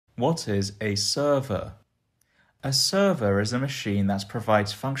What is a server? A server is a machine that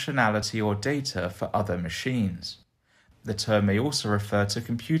provides functionality or data for other machines. The term may also refer to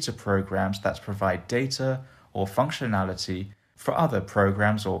computer programs that provide data or functionality for other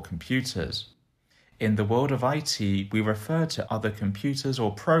programs or computers. In the world of IT, we refer to other computers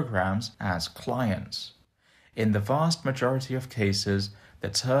or programs as clients. In the vast majority of cases, the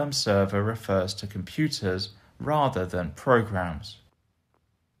term server refers to computers rather than programs.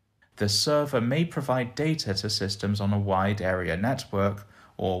 The server may provide data to systems on a wide area network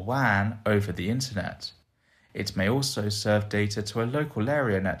or WAN over the internet. It may also serve data to a local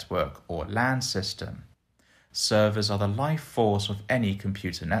area network or LAN system. Servers are the life force of any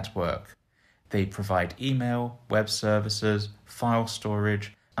computer network. They provide email, web services, file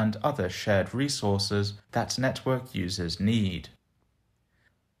storage, and other shared resources that network users need.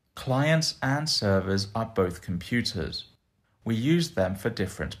 Clients and servers are both computers. We use them for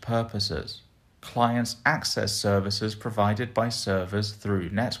different purposes. Clients access services provided by servers through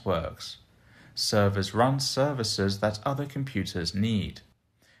networks. Servers run services that other computers need.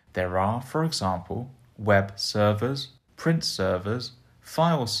 There are, for example, web servers, print servers,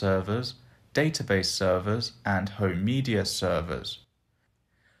 file servers, database servers, and home media servers.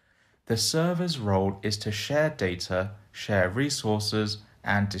 The server's role is to share data, share resources,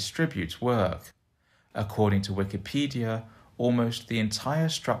 and distribute work. According to Wikipedia, almost the entire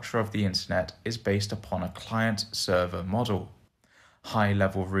structure of the internet is based upon a client-server model.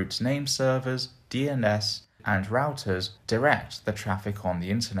 High-level root name servers, DNS, and routers direct the traffic on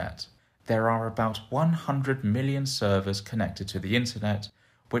the internet. There are about 100 million servers connected to the internet,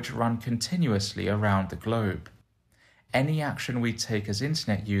 which run continuously around the globe. Any action we take as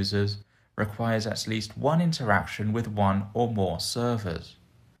internet users requires at least one interaction with one or more servers.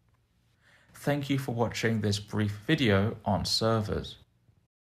 Thank you for watching this brief video on servers.